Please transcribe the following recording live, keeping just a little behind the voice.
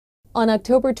On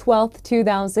October 12,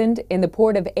 2000, in the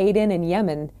port of Aden in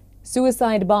Yemen,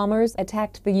 suicide bombers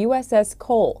attacked the USS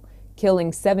Cole,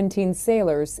 killing 17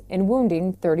 sailors and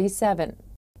wounding 37.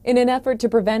 In an effort to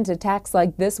prevent attacks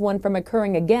like this one from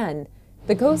occurring again,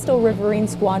 the coastal Riverine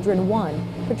Squadron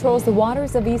 1 patrols the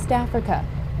waters of East Africa,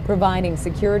 providing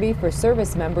security for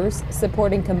service members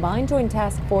supporting Combined Joint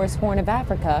Task Force Horn of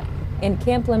Africa and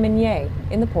Camp Lemonnier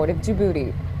in the Port of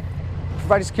Djibouti.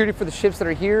 Providing security for the ships that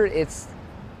are here, it's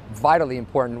vitally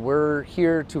important. We're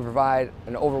here to provide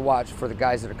an overwatch for the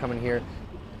guys that are coming here.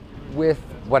 With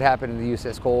what happened in the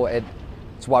USS Cole,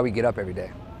 it's why we get up every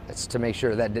day. It's to make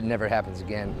sure that never happens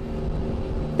again.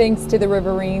 Thanks to the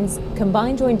Riverines,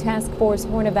 Combined Joint Task Force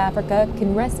Horn of Africa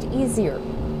can rest easier,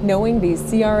 knowing these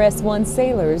CRS-1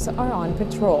 sailors are on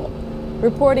patrol.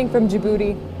 Reporting from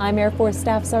Djibouti, I'm Air Force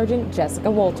Staff Sergeant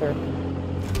Jessica Walter.